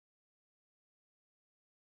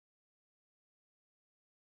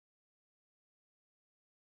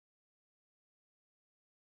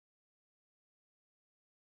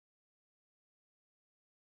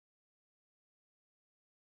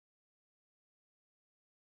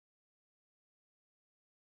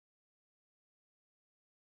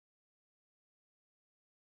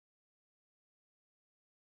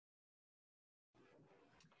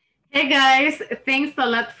Hey guys, thanks a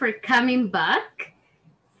lot for coming back.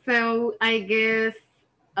 So I guess,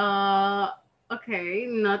 okay,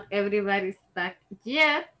 not everybody's back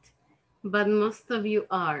yet, but most of you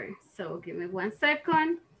are. So give me 1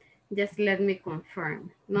 second. Just let me confirm.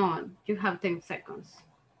 No, you have 10 seconds.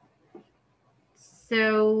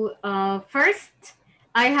 So first,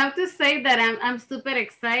 I have to say that I'm super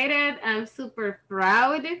excited. I'm super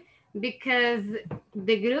proud because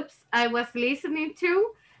the groups I was listening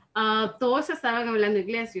to, todos estaban hablando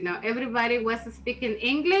inglés, you know. Everybody was speaking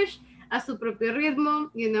English a su propio ritmo,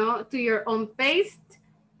 you know, to your own pace.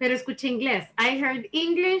 Pero escuché inglés. I heard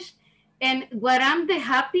English, and what I'm the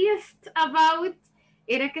happiest about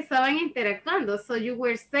era que estaban interactuando. So you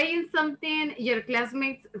were saying something, your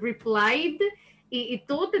classmates replied, y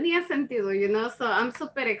todo tenía sentido, you know. So I'm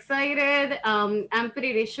super excited. I'm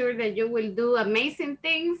pretty sure that you will do amazing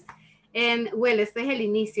things. And well, este es el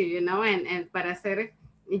inicio, you know, and para hacer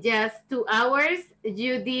just 2 hours,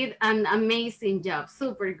 you did an amazing job,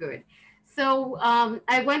 super good. So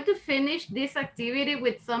I want to finish this activity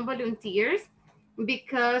with some volunteers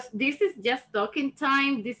because this is just talking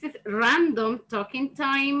time. This is random talking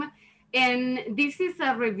time. And this is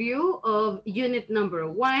a review of unit number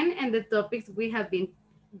 1 and the topics we have been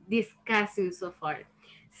discussing so far.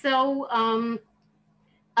 So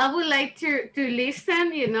I would like to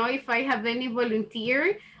listen, you know, if I have any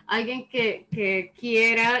volunteer, alguien que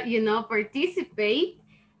quiera, you know, participate.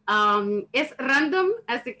 Es random,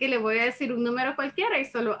 así que le voy a decir un número cualquiera y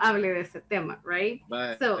solo hable de ese tema, right?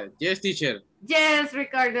 But, So, yes, teacher. Yes,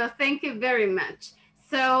 Ricardo, thank you very much.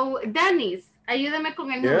 So, Danis, ayúdame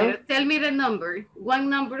con el número. Tell me the number. One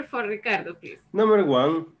number for Ricardo, please. Number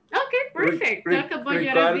 1. Okay, perfect. Talk about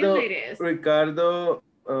Ricardo, your abilities. Ricardo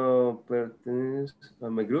pertenece a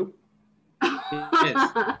my group. Yes.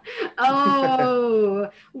 Oh,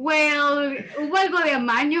 well, hubo algo de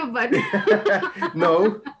amaño, but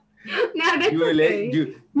No. no, that's okay.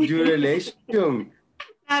 Your relation. No,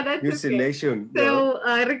 that's Your okay. selection. So,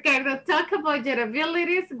 Ricardo, talk about your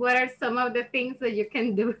abilities. What are some of the things that you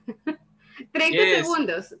can do? 30 Yes.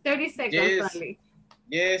 segundos, 30 seconds Yes. only.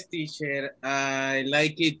 Yes, teacher. I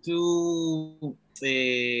like it to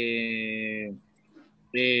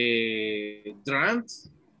dance.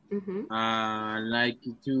 I like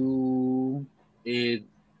to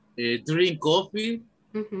drink coffee.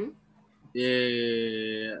 I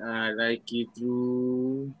like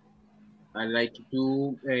to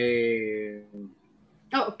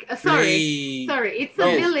oh, sorry. Sorry, it's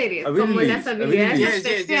abilities. Como las habilidades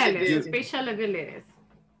especiales. Special abilities.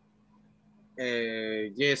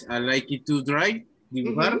 Yes, I like it to drive,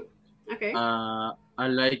 dibujar. Okay. I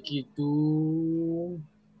like it to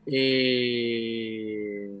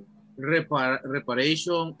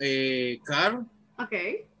reparation car.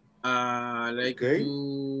 Okay. I like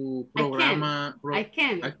to programa. I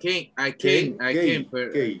can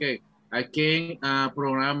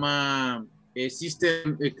programa a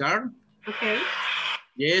system a car. Okay.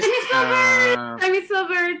 Yes. Time is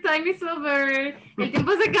over. El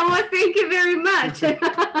tiempo se acabó. Thank you very much.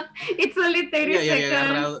 It's only 30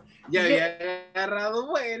 seconds. Ya había agarrado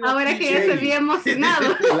bueno. Ahora que ya se había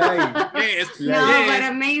emocionado. No, but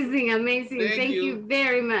amazing. Thank you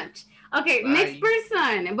very much. Okay, bye. Next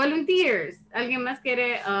person, volunteers. ¿Alguien más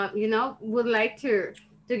quiere, you know, would like to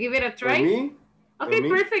give it a try? For me? Okay,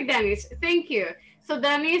 perfect, Danis. Thank you. So,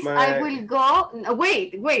 Danis, I will go.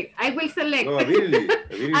 Wait. I will select. No, ability.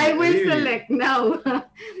 I will select. No.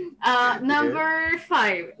 Number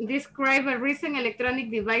 5. Describe a recent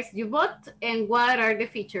electronic device you bought and what are the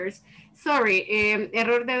features. Sorry,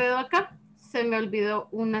 error de dedo acá. Se me olvidó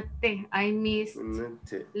una T. I missed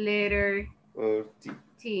letter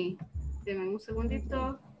T. Denme un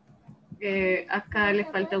segundito. Acá le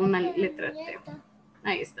falta una letra T.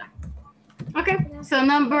 Ahí está. Okay, so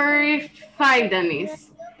number 5,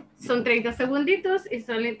 Danis. Son 30 segunditos. It's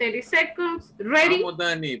only 30 seconds. Ready? Vamos,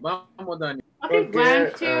 Dani. Okay,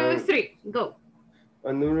 1, 2, 3, go.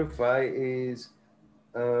 Number 5 is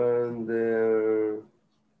the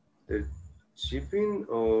shipping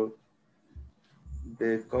or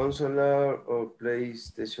the console or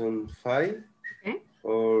PlayStation 5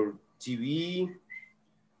 or TV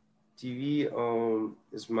on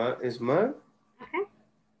smart. Okay.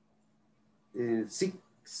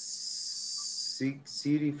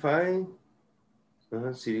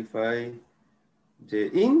 Certified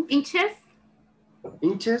the inches. Okay.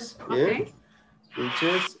 Yeah.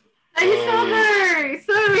 Inches.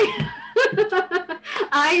 Sorry.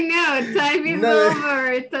 I know, time is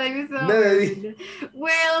over. Time is over.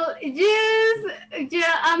 Well, yes,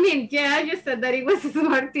 yeah, I mean, yeah, you said that it was a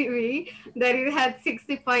smart TV, that it had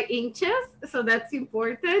 65 inches, so that's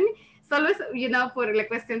important. Solo, you know, por la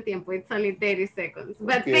cuestión tiempo, it's only 30 seconds.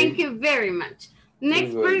 But Okay. thank you very much.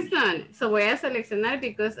 Next person. So voy a seleccionar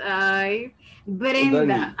because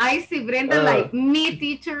Brenda. I see Brenda like me,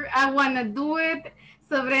 teacher. I want to do it.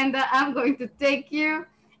 So Brenda, I'm going to take you.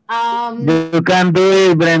 You can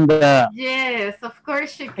do it, Brenda. Yes, of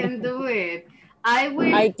course she can do it.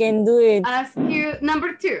 I can do it. Ask you,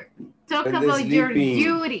 number 2, talk And about your sleeping.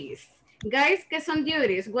 duties. Guys, ¿qué son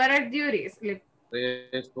duties? What are duties?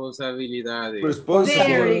 Responsabilidades.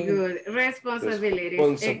 Very good. Responsibilities.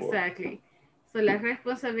 Responsible. Exactly. So las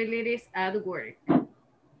responsibilities at work.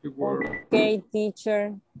 Okay,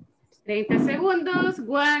 teacher. 30 segundos.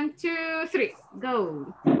 1, 2, 3.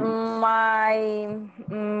 Go. My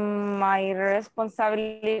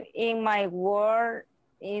responsibility in my work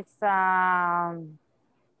is I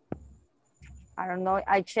don't know,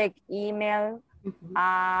 I check email.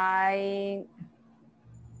 I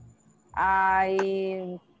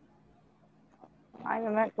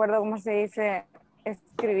no me acuerdo cómo se dice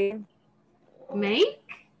escribir. Make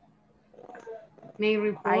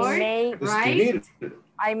report, Escribir.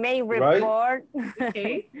 I may report.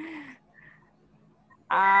 Okay.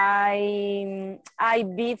 I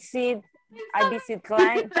visit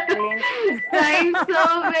clients. Time's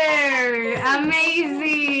over.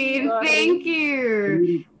 Amazing. Thank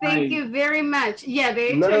you. Thank you very much. Yeah,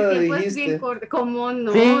 de hecho, el tiempo es bien corto. ¿Cómo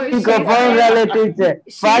no? 5, póngale, teacher.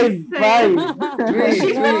 5, 5.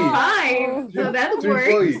 She's 3. 5. So that 3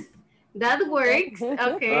 works. points. That works.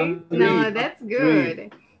 Okay. Three. No, that's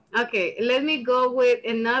good. Okay, let me go with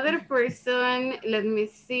another person. Let me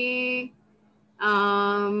see.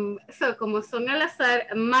 So como son al azar,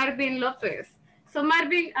 Marvin Lopez. So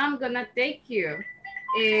Marvin, I'm gonna take you.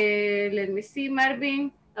 Let me see,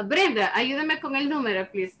 Marvin. Brenda, ayúdame con el número,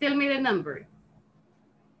 please. Tell me the number.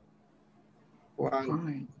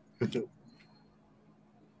 1.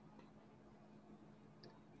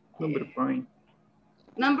 Number 5.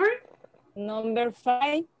 Number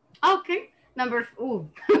 5. Okay. Number,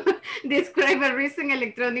 describe a recent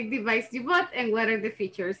electronic device you bought and what are the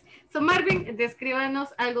features. So Marvin, descríbanos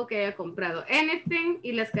algo que haya comprado. Anything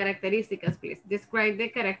y las características, please. Describe the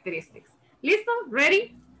characteristics. ¿Listo?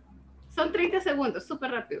 Ready? Son 30 segundos,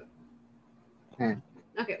 súper rápido.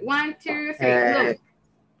 Okay, 1, 2, 3, go.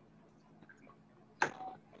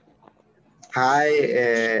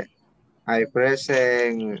 I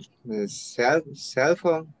present cell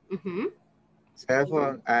phone. Cell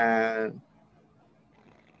phone and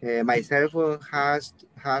my cell phone has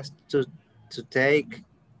to take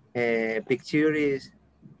pictures,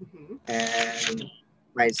 and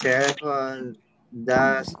my cell phone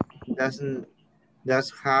doesn't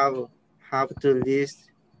have to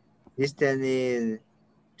listening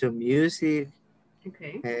to music.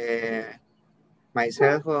 Okay. My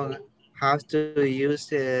cell phone has to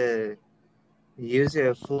use a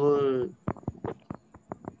full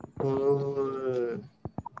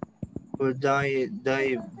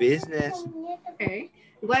doing business. Okay.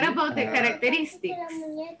 What about the characteristics?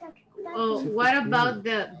 Oh, what about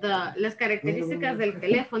las características del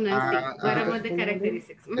teléfono en sí? What about the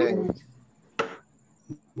characteristics?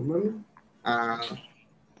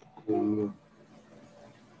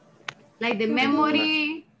 Like the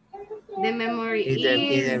memory is. The memory.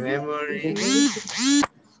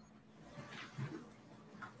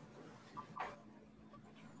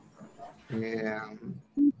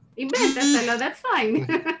 Invéntaselo, that's fine.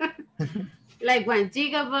 Like 1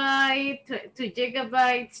 gigabyte, 2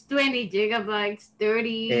 gigabytes, 20 gigabytes,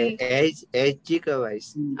 30. 8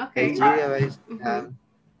 gigabytes. Okay. 8 gigabytes.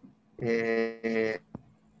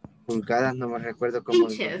 Pulgadas, no me recuerdo cómo.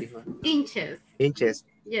 Inches.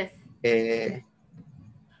 Yes.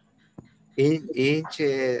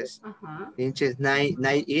 Inches. Inches,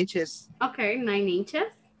 9 inches. Okay, 9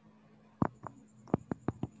 inches.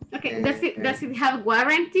 Okay, does it have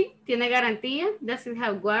warranty? ¿Tiene garantía? Does it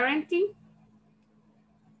have warranty?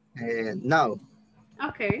 No.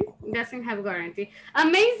 Okay, doesn't have warranty.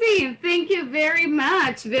 Amazing, thank you very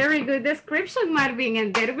much. Very good description, Marvin,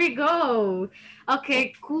 and there we go.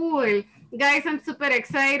 Okay, cool. Guys, I'm super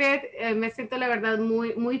excited. Me siento la verdad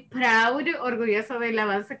muy proud, orgullosa del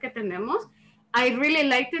avance que tenemos. I really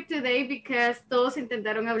liked it today because todos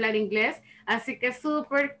intentaron hablar inglés. Así que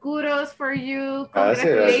super kudos for you.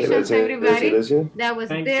 Congratulations, everybody. That was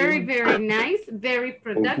very nice, very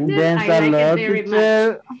productive. I like it very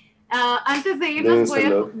much. Antes de irnos,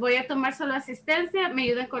 voy a tomar solo asistencia. Me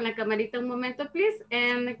ayudan con la camarita un momento, please,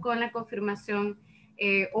 y con la confirmación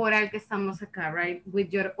oral que estamos acá, right?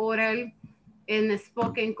 With your oral and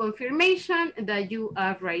spoken confirmation that you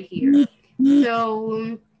are right here.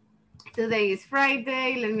 So today is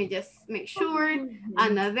Friday. Let me just make sure.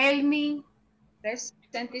 Ana Delmi.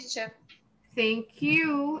 Present, teacher. Thank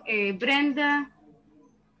you. Brenda.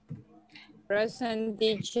 Present,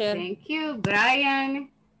 teacher. Thank you. Brian.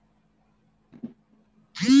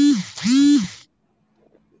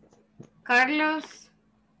 Carlos.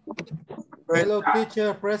 Hello,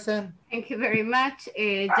 teacher, present. Thank you very much.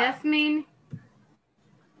 Jasmine.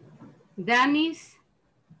 Danis.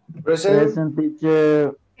 Present,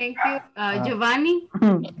 teacher. Thank you. Giovanni.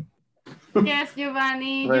 Yes,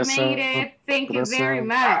 Giovanni, you made it. Thank you very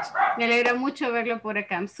much. Me alegra mucho verlo por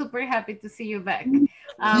acá. I'm super happy to see you back.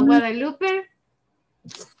 Guadalupe.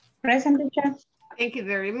 Present, teacher. Thank you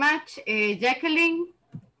very much. Jacqueline.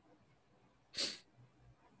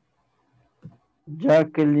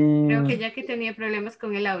 Jacqueline. Creo que Jackie tenía problemas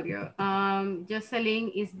con el audio. Jocelyn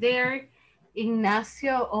is there.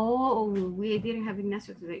 Ignacio. Oh, we didn't have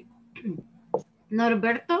Ignacio today.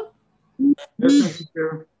 Norberto. Present,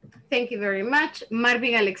 teacher. Thank you very much.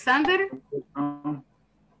 Marvin Alexander.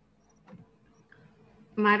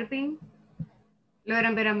 Marvin.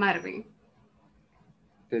 Logran ver a Marvin.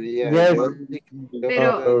 Yes.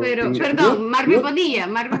 Pero, perdón, Marvin Bonilla.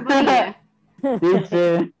 Marvin Bonilla.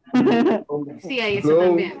 Teacher. Sí, ahí está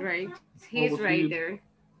también, right? He's right there.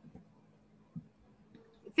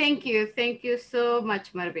 Thank you so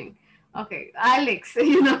much, Marvin. Okay, Alex,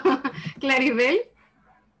 you know, Claribel.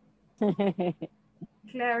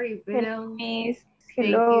 Claribel. Miss. Thank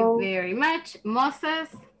you Hello. very much. Moses.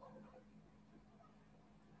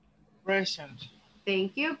 Present.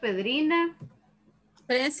 Thank you. Pedrina.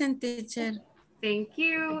 Present, teacher. Thank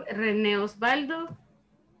you. René Osvaldo.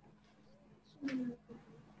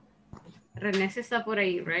 René se está por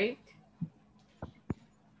ahí, right?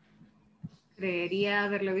 Creería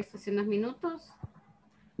haberlo visto hace unos minutos.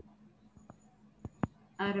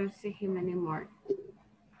 I don't see him anymore.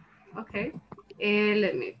 Okay.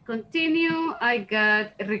 Let me continue. I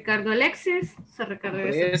got Ricardo Alexis. So Ricardo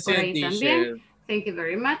debe estar por ahí también. Thank you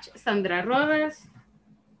very much. Sandra Rodas.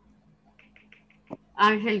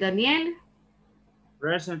 Ángel Daniel.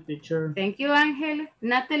 Present, teacher. Thank you, Ángel.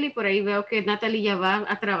 Natalie, por ahí veo que Natalie ya va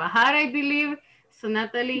a trabajar, I believe. So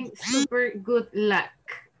Natalie, super good luck.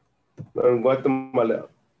 En Guatemala.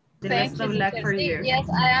 The best of luck for you. Yes,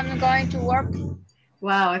 I am going to work.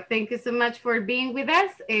 Wow, thank you so much for being with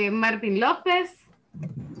us. Marvin Lopez.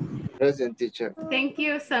 Present, teacher. Thank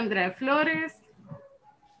you, Sandra Flores.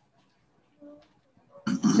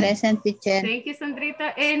 Present, teacher. Thank you,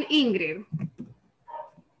 Sandrita. And Ingrid.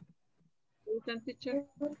 Present, teacher.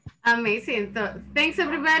 Amazing. Thanks,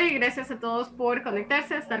 everybody. Gracias a todos por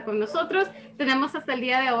conectarse, a estar con nosotros. Tenemos hasta el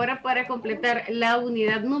día de ahora para completar la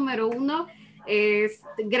unidad número 1.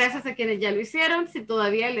 Gracias a quienes ya lo hicieron. Si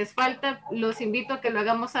todavía les falta, los invito a que lo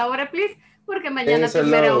hagamos ahora, please, porque mañana a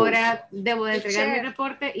primera hora debo de entregar mi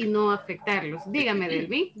reporte y no afectarlos. Dígame,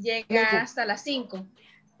 Delvi. Llega hasta las 5.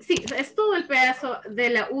 Sí, es todo el pedazo de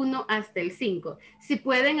la 1 hasta el 5. Si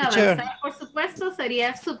pueden avanzar, por supuesto,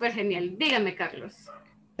 sería súper genial. Dígame, Carlos.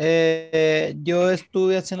 Yo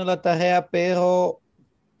estuve haciendo la tarea, pero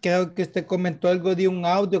creo que usted comentó algo de un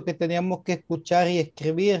audio que teníamos que escuchar y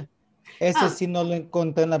escribir. Ese sí no lo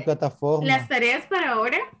encontré en la plataforma. Las tareas para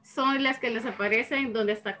ahora son las que les aparecen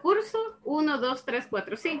donde está curso 1, 2, 3,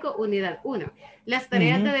 4, 5, unidad 1. Las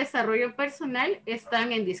tareas de desarrollo personal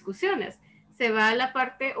están en discusiones. Se va a la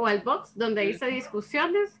parte o al box donde dice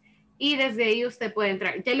discusiones y desde ahí usted puede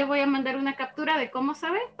entrar. Ya le voy a mandar una captura de cómo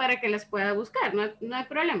saber para que las pueda buscar, no hay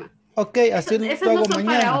problema. Ok, así lo esas hago no son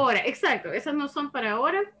mañana. para ahora, exacto, esas no son para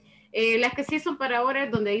ahora. Las que sí son para ahora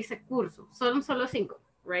es donde dice curso, son solo 5,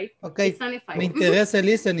 right? Ok, me interesa el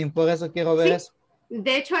listening, por eso quiero ver eso.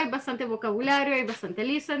 De hecho hay bastante vocabulario, hay bastante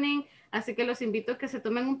listening, así que los invito a que se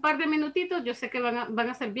tomen un par de minutitos. Yo sé que van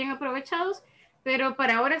a ser bien aprovechados, pero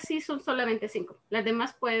para ahora sí son solamente 5. Las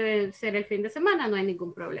demás pueden ser el fin de semana, no hay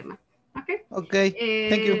ningún problema. Ok,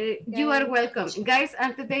 thank you. You are welcome. Guys,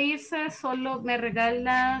 antes de irse, solo me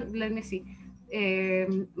regala, let me see,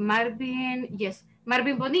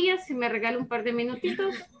 Marvin Bonilla, si me regala un par de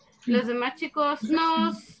minutitos. Los demás chicos,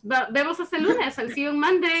 nos vemos hasta el lunes. I'll see you on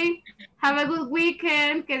Monday. Have a good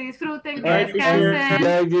weekend. Que disfruten, que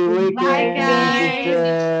descansen. Bye, guys.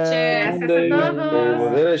 Gracias a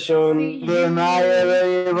todos. Good night,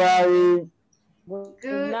 everybody.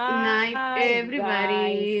 Good night,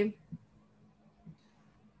 everybody.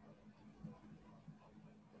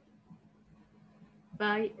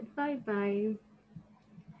 Bye, bye, bye.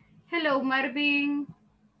 Hello, Marvin.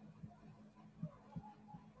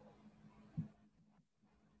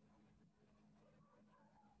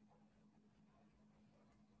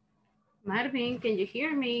 Marvin, can you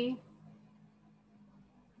hear me?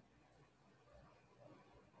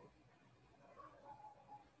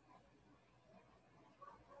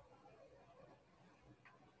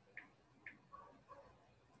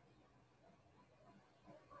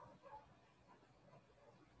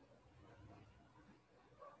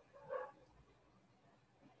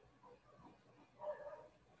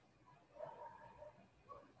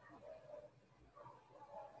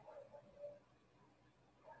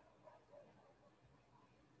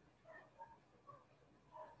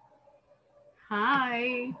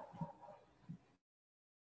 Hi.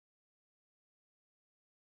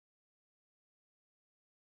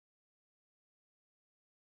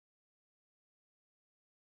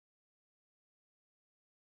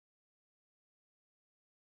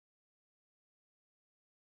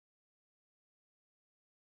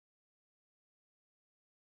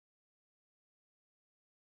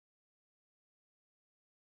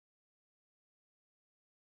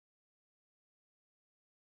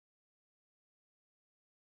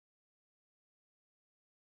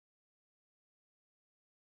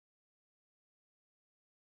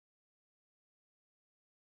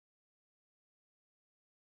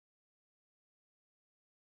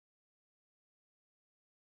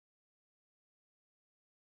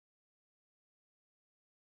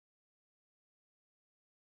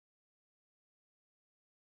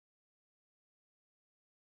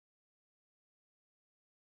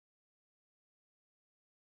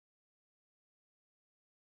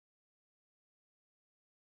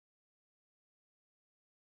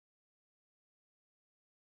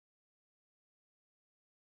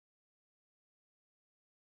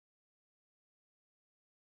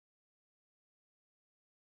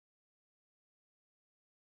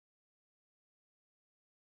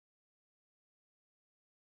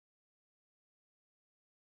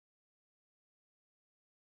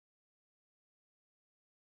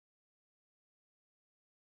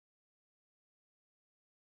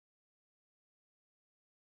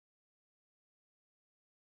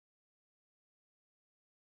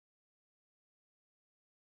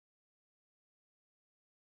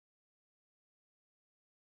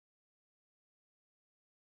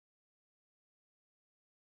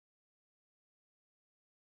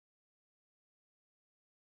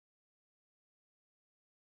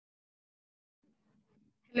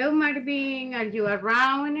 Hello, Marvin. Are you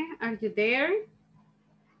around? Are you there?